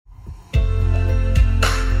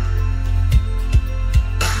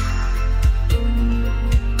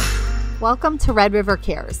Welcome to Red River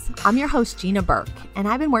Cares. I'm your host, Gina Burke, and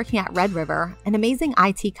I've been working at Red River, an amazing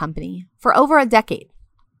IT company, for over a decade.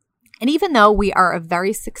 And even though we are a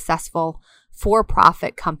very successful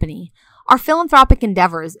for-profit company, our philanthropic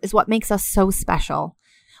endeavors is what makes us so special.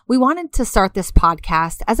 We wanted to start this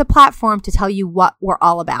podcast as a platform to tell you what we're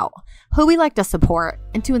all about, who we like to support,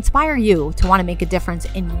 and to inspire you to want to make a difference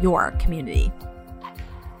in your community.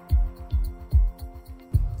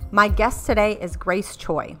 My guest today is Grace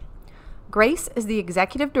Choi. Grace is the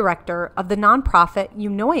executive director of the nonprofit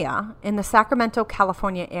Eunoia in the Sacramento,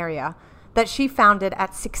 California area that she founded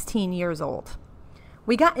at 16 years old.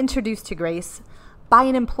 We got introduced to Grace by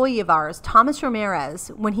an employee of ours, Thomas Ramirez,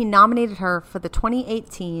 when he nominated her for the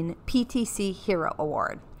 2018 PTC Hero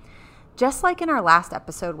Award. Just like in our last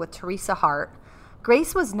episode with Teresa Hart,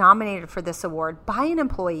 Grace was nominated for this award by an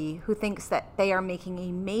employee who thinks that they are making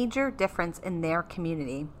a major difference in their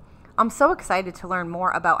community. I'm so excited to learn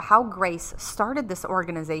more about how Grace started this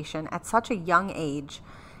organization at such a young age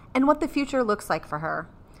and what the future looks like for her.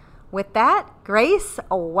 With that, Grace,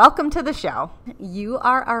 welcome to the show. You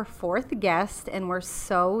are our fourth guest, and we're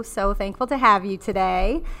so thankful to have you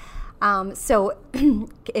today. So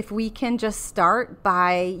if we can just start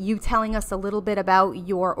by you telling us a little bit about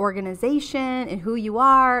your organization and who you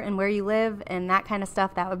are and where you live and that kind of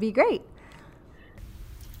stuff, that would be great.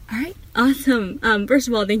 All right, awesome. First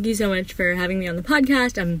of all, thank you so much for having me on the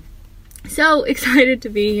podcast. I'm so excited to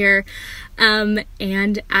be here.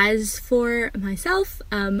 And as for myself,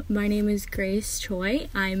 my name is Grace Choi.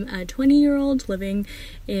 I'm a 20-year-old living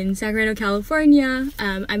in Sacramento, California.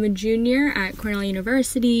 I'm a junior at Cornell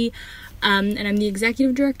University, and I'm the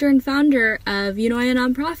executive director and founder of Eunoia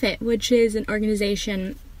Nonprofit, which is an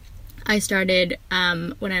organization I started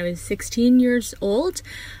when I was 16 years old.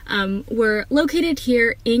 We're located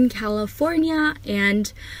here in California,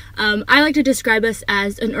 and I like to describe us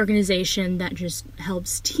as an organization that just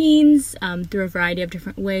helps teens through a variety of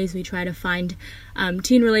different ways. We try to find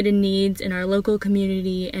teen-related needs in our local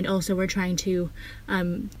community, and also we're trying to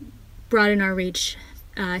broaden our reach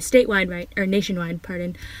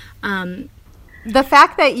nationwide. The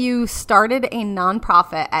fact that you started a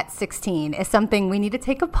nonprofit at 16 is something we need to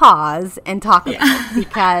take a pause and talk about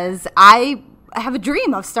because I have a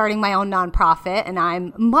dream of starting my own nonprofit, and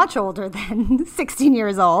I'm much older than 16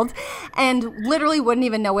 years old and literally wouldn't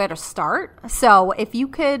even know where to start. So if you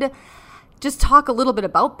could just talk a little bit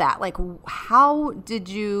about that, like why did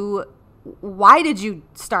you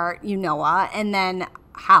start Eunoia, and then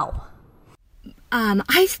how?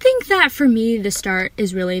 I think that for me, the start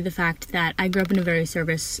is really the fact that I grew up in a very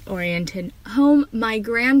service-oriented home. My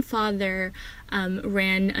grandfather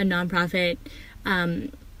ran a nonprofit,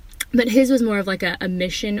 but his was more of like a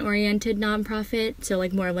mission-oriented nonprofit, so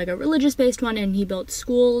like more of like a religious-based one, and he built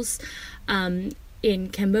schools in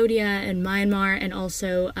Cambodia and Myanmar, and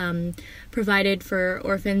also provided for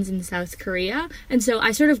orphans in South Korea. And so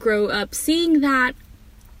I sort of grew up seeing that.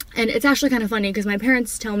 And it's actually kind of funny because my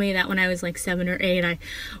parents tell me that when I was like 7 or 8, I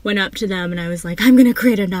went up to them and I was like, I'm going to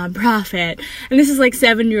create a nonprofit. And this is like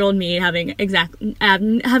 7-year-old me having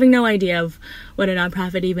no idea of what a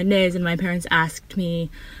nonprofit even is. And my parents asked me,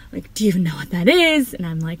 like, do you even know what that is? And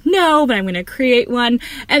I'm like, no, but I'm going to create one.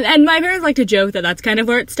 And my parents like to joke that that's kind of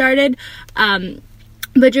where it started.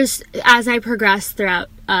 But just as I progressed throughout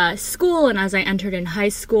school and as I entered in high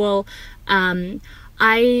school,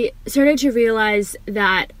 I started to realize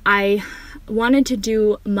that I wanted to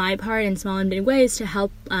do my part in small and big ways to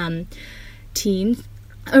help teens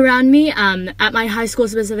around me. At my high school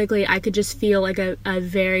specifically, I could just feel like a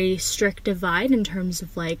very strict divide in terms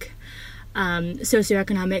of like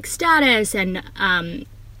socioeconomic status,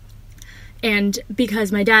 and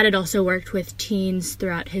because my dad had also worked with teens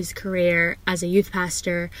throughout his career as a youth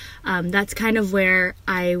pastor, that's kind of where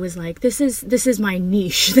I was like, this is my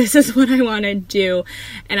niche. This is what I want to do.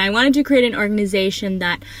 And I wanted to create an organization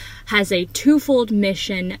that has a twofold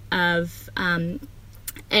mission of,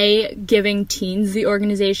 giving teens the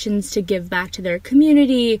organizations to give back to their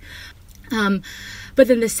community. But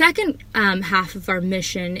then the second half of our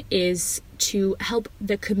mission is to help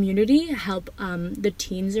the community, help the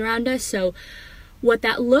teens around us. So what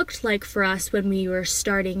that looked like for us when we were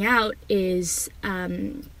starting out is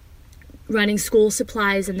running school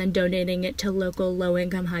supplies and then donating it to local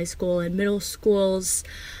low-income high school and middle schools,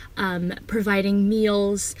 providing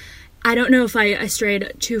meals. I don't know if I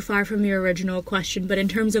strayed too far from your original question, but in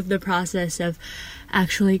terms of the process of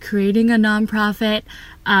actually creating a nonprofit,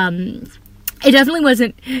 it definitely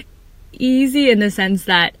wasn't easy in the sense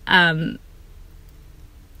that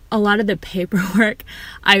a lot of the paperwork,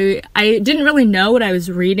 I didn't really know what I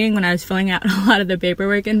was reading when I was filling out a lot of the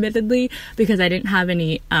paperwork, admittedly, because I didn't have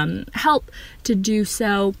any help to do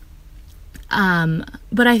so.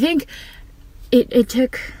 But I think it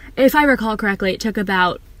took, if I recall correctly, it took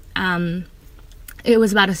about, it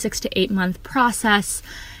was about a 6 to 8 month process,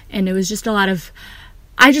 and it was just a lot of,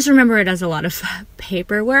 I just remember it as a lot of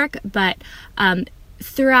paperwork, but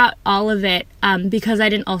throughout all of it, because I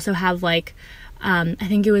didn't also have like, I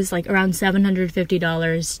think it was like around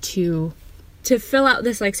 $750 to fill out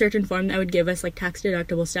this like certain form that would give us like tax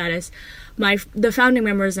deductible status. The founding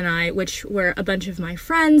members and I, which were a bunch of my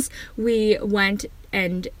friends, we went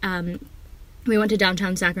to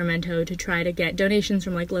downtown Sacramento to try to get donations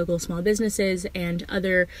from like local small businesses and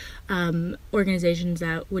other organizations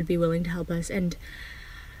that would be willing to help us. And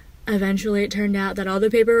eventually it turned out that all the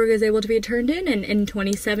paperwork was able to be turned in, and in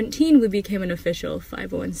 2017 we became an official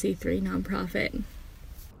 501c3 nonprofit.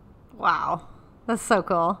 Wow, that's so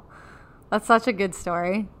cool. That's such a good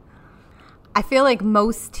story. I feel like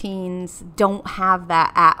most teens don't have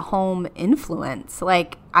that at-home influence.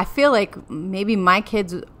 Like, I feel like maybe my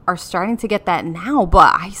kids are starting to get that now,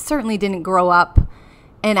 but I certainly didn't grow up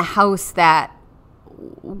in a house that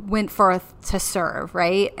went forth to serve,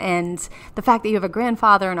 right? And the fact that you have a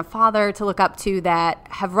grandfather and a father to look up to that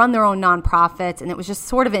have run their own nonprofits, and it was just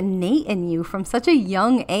sort of innate in you from such a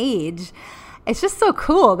young age. It's just so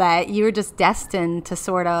cool that you were just destined to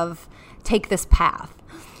sort of take this path.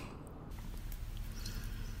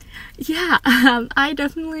 Yeah, I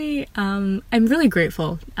definitely am really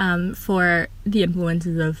grateful for the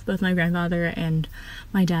influences of both my grandfather and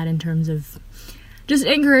my dad in terms of just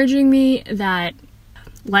encouraging me that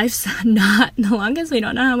life's not the longest. We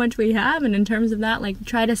don't know how much we have, and in terms of that, like,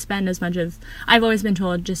 try to spend as much of, I've always been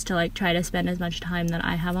told just to like try to spend as much time that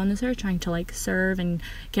I have on this earth trying to like serve and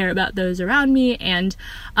care about those around me. And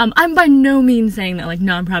I'm by no means saying that like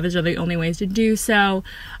nonprofits are the only ways to do so,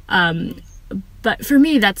 but for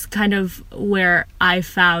me that's kind of where I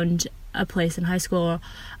found a place in high school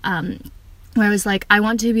where I was like, I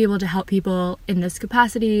want to be able to help people in this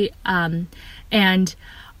capacity, and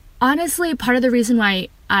honestly, part of the reason why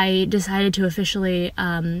I decided to officially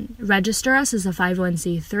register us as a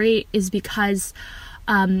 501c3 is because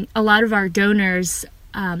a lot of our donors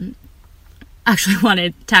actually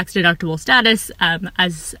wanted tax-deductible status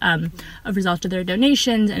as a result of their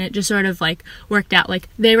donations, and it just sort of like worked out. Like,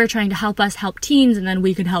 they were trying to help us help teens, and then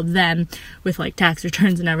we could help them with like tax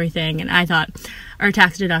returns and everything, and I thought our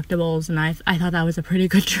tax deductibles, and I thought that was a pretty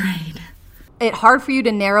good trade. It hard for you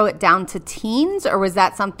to narrow it down to teens, or was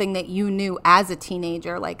that something that you knew as a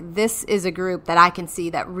teenager, like, this is a group that I can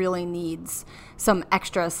see that really needs some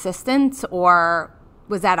extra assistance? Or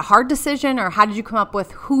was that a hard decision, or how did you come up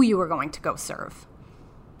with who you were going to go serve?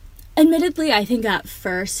 Admittedly, I think at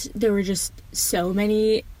first there were just so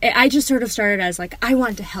many. I just sort of started as like, I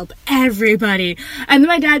want to help everybody. And then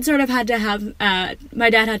my dad sort of had to help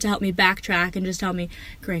me backtrack and just tell me,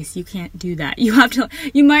 Grace, you can't do that.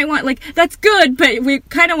 You might want, like, that's good, but we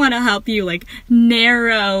kind of want to help you like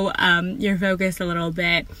narrow your focus a little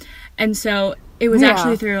bit. And so it was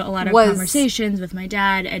actually through a lot of conversations with my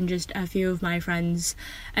dad and just a few of my friends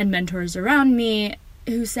and mentors around me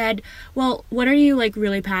who said, well, what are you like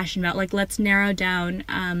really passionate about? Like, let's narrow down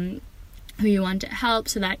who you want to help,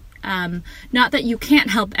 so that not that you can't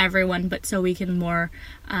help everyone, but so we can more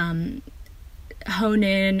hone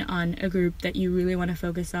in on a group that you really want to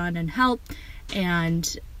focus on and help.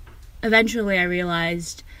 And eventually I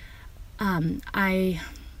realized I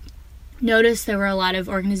noticed there were a lot of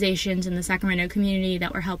organizations in the Sacramento community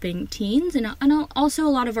that were helping teens, and also a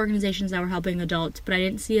lot of organizations that were helping adults, but I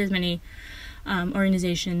didn't see as many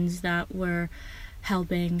organizations that were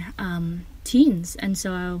helping teens, and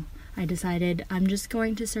so I decided I'm just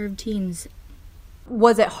going to serve teens.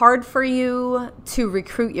 Was it hard for you to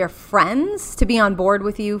recruit your friends to be on board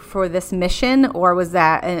with you for this mission, or was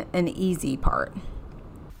that an easy part?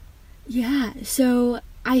 Yeah, so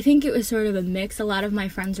I think it was sort of a mix. A lot of my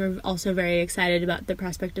friends were also very excited about the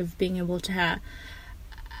prospect of being able to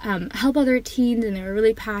help other teens, and they were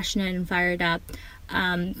really passionate and fired up.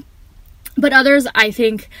 But others, I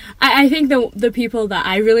think the people that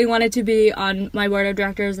I really wanted to be on my board of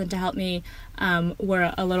directors and to help me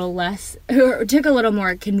were a little less, who took a little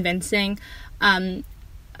more convincing.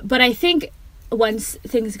 But I think once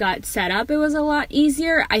things got set up, it was a lot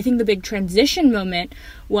easier. I think the big transition moment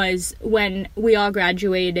was when we all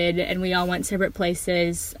graduated and we all went separate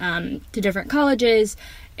places to different colleges,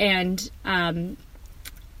 and some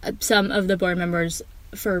of the board members,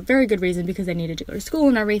 for very good reason, because they needed to go to school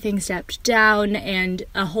and everything, stepped down, and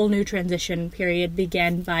a whole new transition period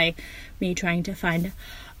began by me trying to find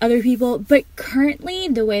other people. But currently,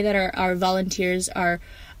 the way that our volunteers are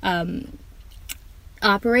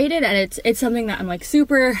operated, and it's something that I'm like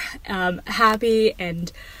super happy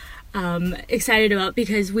and excited about,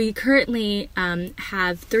 because we currently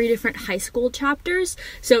have 3 different high school chapters.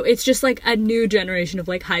 So it's just like a new generation of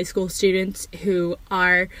like high school students who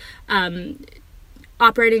are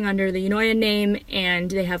operating under the Eunoia name, and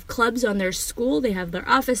they have clubs on their school. They have their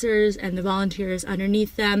officers and the volunteers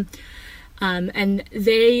underneath them. And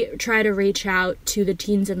they try to reach out to the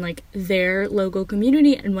teens in like their local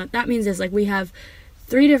community. And what that means is like we have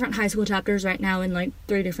 3 different high school chapters right now in like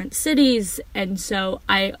 3 different cities. And so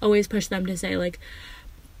I always push them to say like,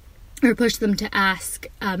 or push them to ask,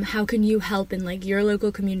 how can you help in like your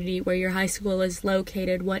local community where your high school is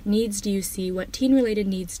located? What needs do you see? What teen related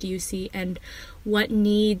needs do you see? And what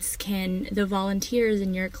needs can the volunteers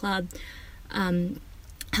in your club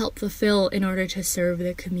help fulfill in order to serve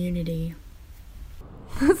the community?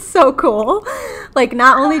 That's so cool. Like,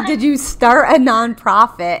 not only did you start a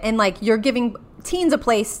nonprofit and like you're giving teens a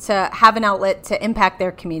place to have an outlet to impact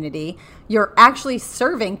their community, you're actually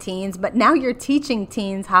serving teens, but now you're teaching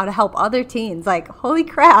teens how to help other teens. Like, holy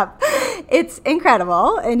crap, it's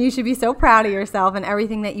incredible. And you should be so proud of yourself and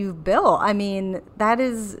everything that you've built. I mean, that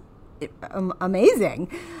is amazing.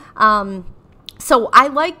 So I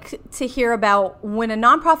like to hear about when a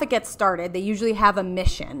nonprofit gets started, they usually have a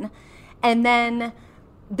mission, and then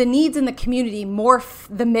the needs in the community morph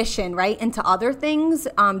the mission, right, into other things.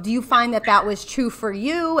 Do you find that was true for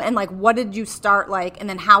you? And like, what did you start like, and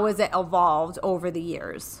then how has it evolved over the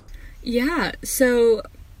years? Yeah, so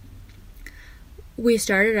we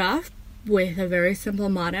started off with a very simple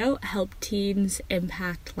motto: help teens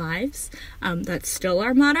impact lives. That's still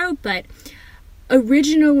our motto, but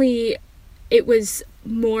originally it was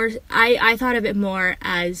more, I thought of it more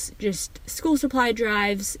as just school supply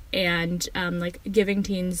drives and like giving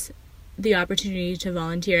teens the opportunity to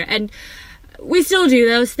volunteer. And we still do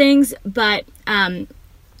those things, but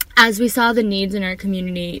as we saw the needs in our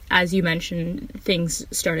community, as you mentioned, things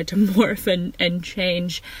started to morph and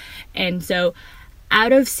change. And so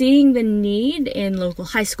out of seeing the need in local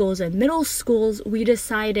high schools and middle schools, we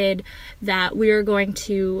decided that we were going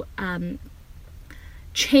to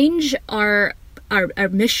change our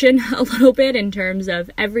mission a little bit in terms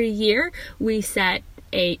of every year we set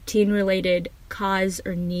a teen-related cause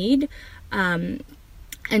or need. And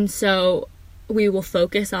so we will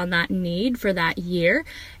focus on that need for that year.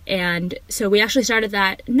 And so we actually started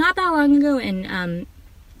that not that long ago in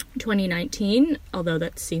 2019, although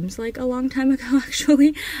that seems like a long time ago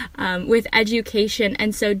actually, with education.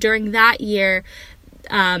 And so during that year,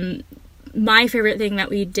 my favorite thing that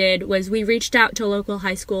we did was we reached out to local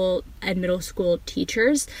high school and middle school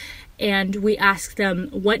teachers, and we asked them,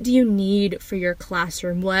 what do you need for your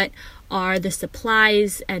classroom? What are the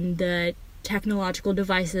supplies and the technological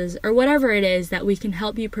devices or whatever it is that we can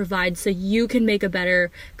help you provide so you can make a better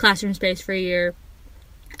classroom space for your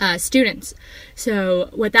students? So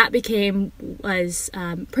what that became was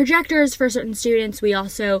projectors for certain students. We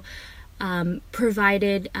also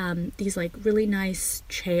provided these like really nice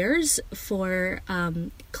chairs for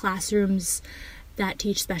classrooms that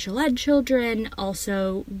teach special ed children.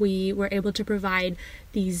 Also, we were able to provide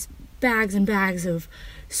these bags and bags of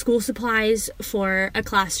school supplies for a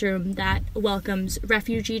classroom that welcomes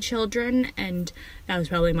refugee children, and that was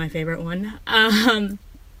probably my favorite one. And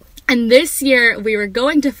this year we were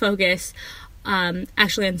going to focus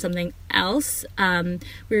actually on something else.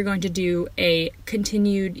 We were going to do a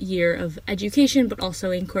continued year of education, but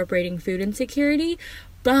also incorporating food insecurity.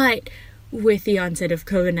 But with the onset of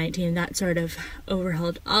COVID-19, that sort of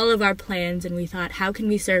overhauled all of our plans, and we thought, how can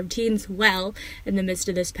we serve teens well in the midst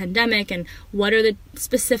of this pandemic, and what are the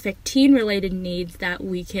specific teen-related needs that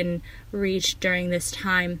we can reach during this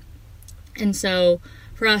time? And so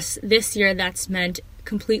for us this year, that's meant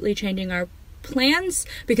completely changing our plans,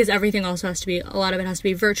 because everything also has to be, a lot of it has to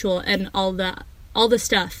be virtual, and all the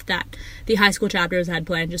stuff that the high school chapters had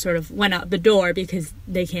planned just sort of went out the door because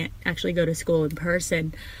they can't actually go to school in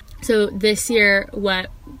person. So this year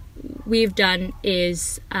what we've done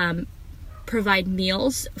is provide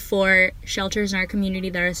meals for shelters in our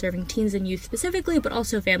community that are serving teens and youth specifically, but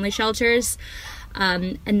also family shelters.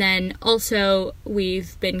 And then also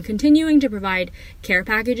we've been continuing to provide care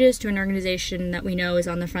packages to an organization that we know is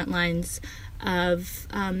on the front lines of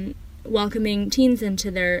welcoming teens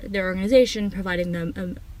into their organization, providing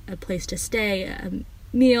them a place to stay, a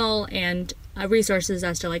meal, and resources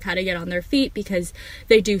as to like how to get on their feet, because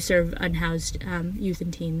they do serve unhoused youth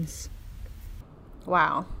and teens.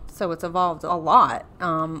 Wow, So it's evolved a lot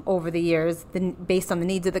over the years based on the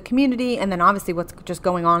needs of the community, and then obviously what's just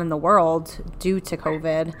going on in the world due to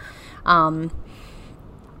COVID.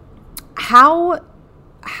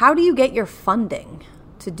 How do you get your funding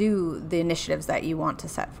to do the initiatives that you want to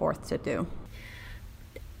set forth to do?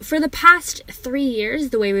 For the past 3 years,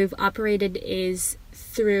 the way we've operated is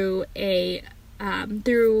through a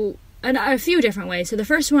few different ways. So the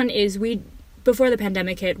first one is before the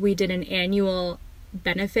pandemic hit, we did an annual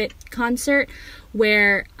benefit concert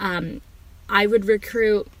where I would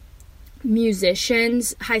recruit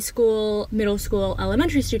musicians, high school, middle school,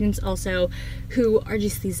 elementary students also, who are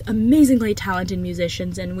just these amazingly talented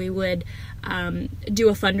musicians, and we would do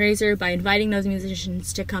a fundraiser by inviting those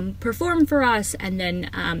musicians to come perform for us, and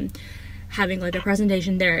then having like a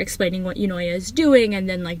presentation there explaining what Eunoia is doing, and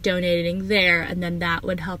then like donating there, and then that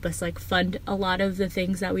would help us like fund a lot of the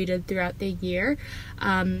things that we did throughout the year.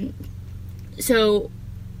 So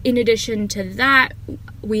in addition to that,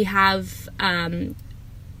 we have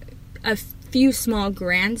a few small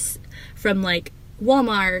grants from like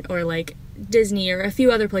Walmart or like Disney or a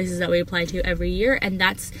few other places that we apply to every year, and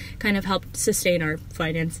that's kind of helped sustain our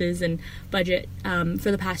finances and budget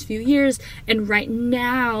for the past few years. And right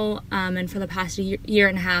now, and for the past year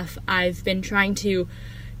and a half, I've been trying to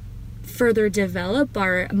further develop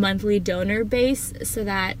our monthly donor base so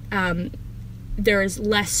that there's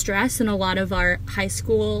less stress in a lot of our high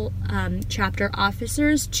school chapter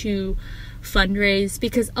officers to fundraise,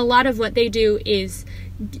 because a lot of what they do is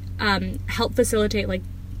help facilitate like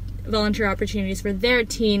volunteer opportunities for their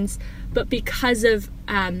teens, but because of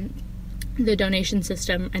the donation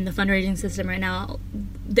system and the fundraising system right now,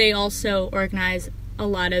 they also organize a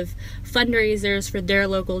lot of fundraisers for their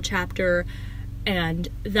local chapter, and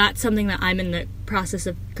that's something that I'm in the process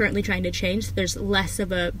of currently trying to change. So there's less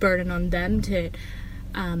of a burden on them to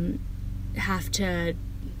have to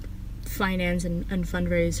finance and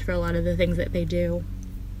fundraise for a lot of the things that they do.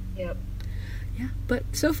 Yep. Yeah, but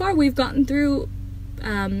so far we've gotten through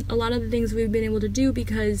a lot of the things we've been able to do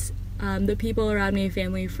because the people around me,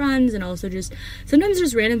 family, friends, and also just sometimes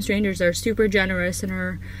just random strangers are super generous and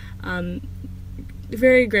are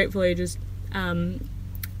very gratefully just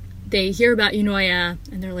they hear about Eunoia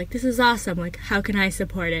and they're like, this is awesome, like how can I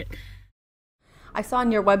support it? I saw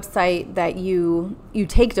on your website that you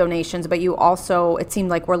take donations, but you also, it seemed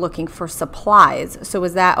like, we're looking for supplies. So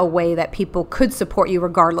is that a way that people could support you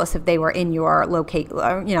regardless if they were in your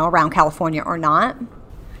around California or not?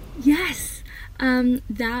 Yes,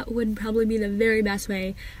 that would probably be the very best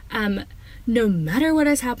way. No matter what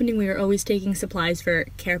is happening, we are always taking supplies for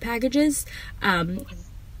care packages.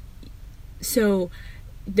 So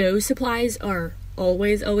those supplies are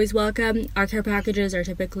always welcome. Our care packages are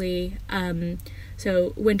typically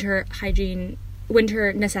so winter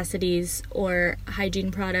necessities or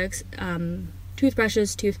hygiene products,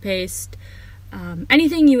 toothbrushes, toothpaste,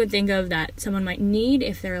 anything you would think of that someone might need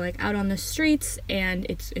if they're like out on the streets and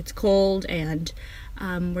it's cold, and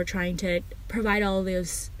we're trying to provide all of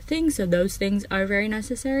those things. So those things are very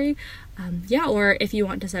necessary. Or if you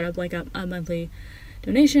want to set up like a monthly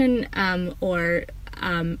donation, or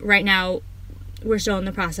right now we're still in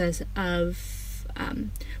the process of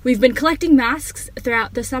we've been collecting masks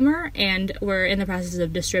throughout the summer, and we're in the process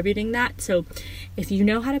of distributing that. So if you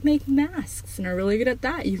know how to make masks and are really good at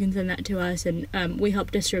that, you can send that to us, and we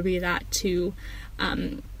help distribute that to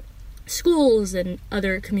schools and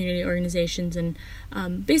other community organizations, and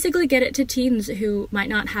basically get it to teens who might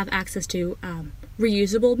not have access to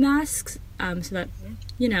reusable masks, so that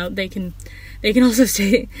they can also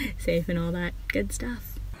stay safe and all that good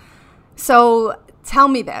stuff. So tell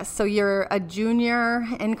me this. So you're a junior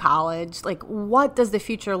in college. Like, what does the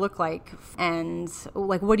future look like? And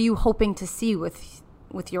like, what are you hoping to see with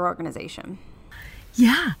your organization?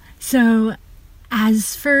 Yeah. So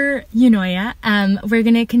as for Eunoia, we're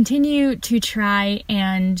going to continue to try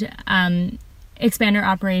and expand our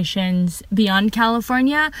operations beyond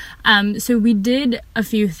California. So we did a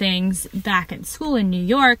few things back at school in New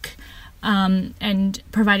York, and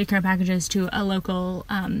provided care packages to a local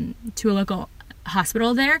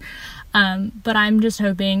hospital there. But I'm just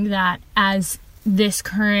hoping that as this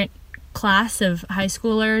current class of high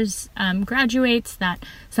schoolers graduates, that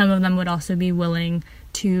some of them would also be willing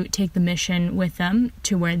to take the mission with them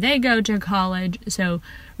to where they go to college. So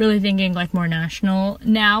really thinking like more national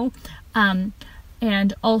now.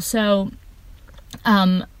 And also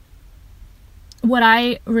what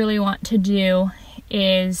I really want to do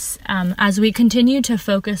is as we continue to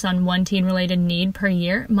focus on one teen-related need per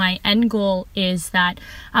year, my end goal is that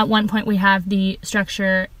at one point we have the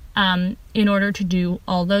structure in order to do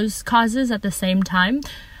all those causes at the same time.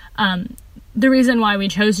 the reason why we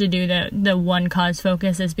chose to do the one cause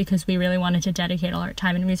focus is because we really wanted to dedicate all our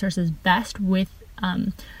time and resources best with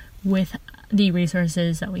the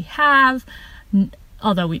resources that we have,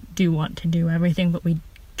 although we do want to do everything, but we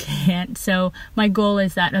can't. So my goal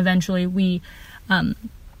is that eventually we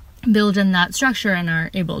build in that structure and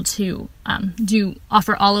are able to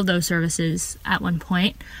offer all of those services at one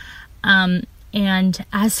point. And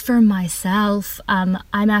as for myself, I'm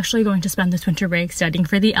actually going to spend this winter break studying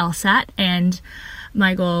for the LSAT, and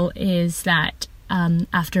my goal is that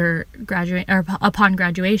upon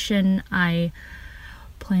graduation, I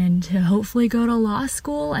plan to hopefully go to law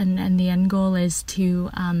school, and the end goal is to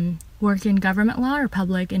work in government law or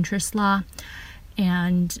public interest law,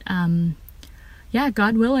 and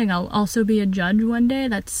God willing, I'll also be a judge one day.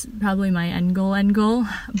 That's probably my end goal,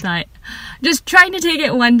 but just trying to take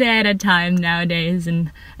it one day at a time nowadays,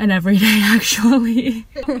 and every day, actually.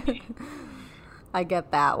 I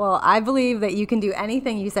get that. Well, I believe that you can do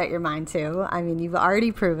anything you set your mind to. I mean, you've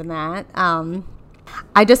already proven that.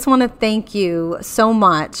 I just want to thank you so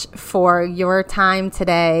much for your time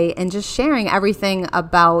today and just sharing everything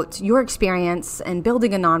about your experience and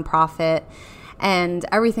building a nonprofit and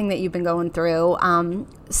everything that you've been going through.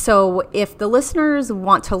 So if the listeners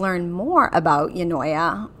want to learn more about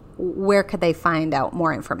Eunoia, where could they find out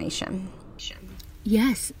more information?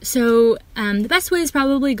 Yes, so the best way is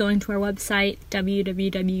probably going to our website,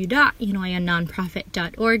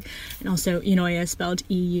 www.eunoianonprofit.org, and also Eunoia spelled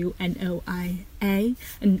E-U-N-O-I-A.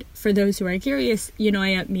 And for those who are curious,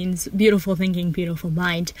 Eunoia means beautiful thinking, beautiful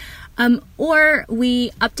mind. Or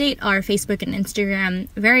we update our Facebook and Instagram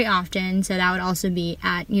very often, so that would also be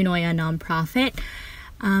at Eunoia Nonprofit.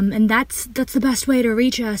 And that's the best way to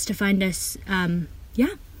reach us, to find us.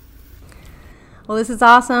 Well, this is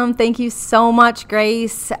awesome. Thank you so much,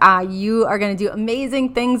 Grace. You are going to do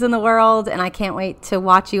amazing things in the world, and I can't wait to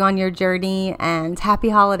watch you on your journey, and happy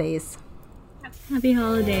holidays. Happy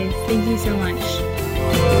holidays. Thank you so much.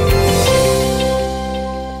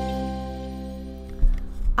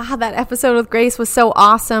 That episode with Grace was so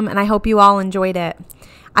awesome, and I hope you all enjoyed it.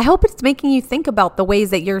 I hope it's making you think about the ways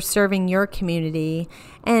that you're serving your community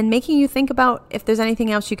and making you think about if there's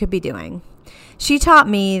anything else you could be doing. She taught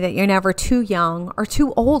me that you're never too young, or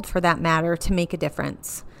too old for that matter, to make a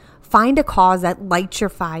difference. Find a cause that lights your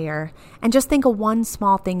fire and just think of one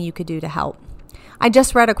small thing you could do to help. I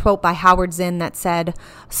just read a quote by Howard Zinn that said,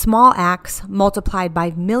 "Small acts multiplied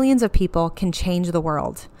by millions of people can change the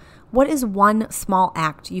world." What is one small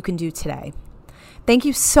act you can do today? Thank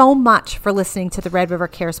you so much for listening to the Red River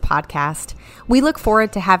Cares podcast. We look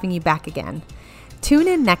forward to having you back again. Tune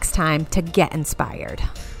in next time to get inspired.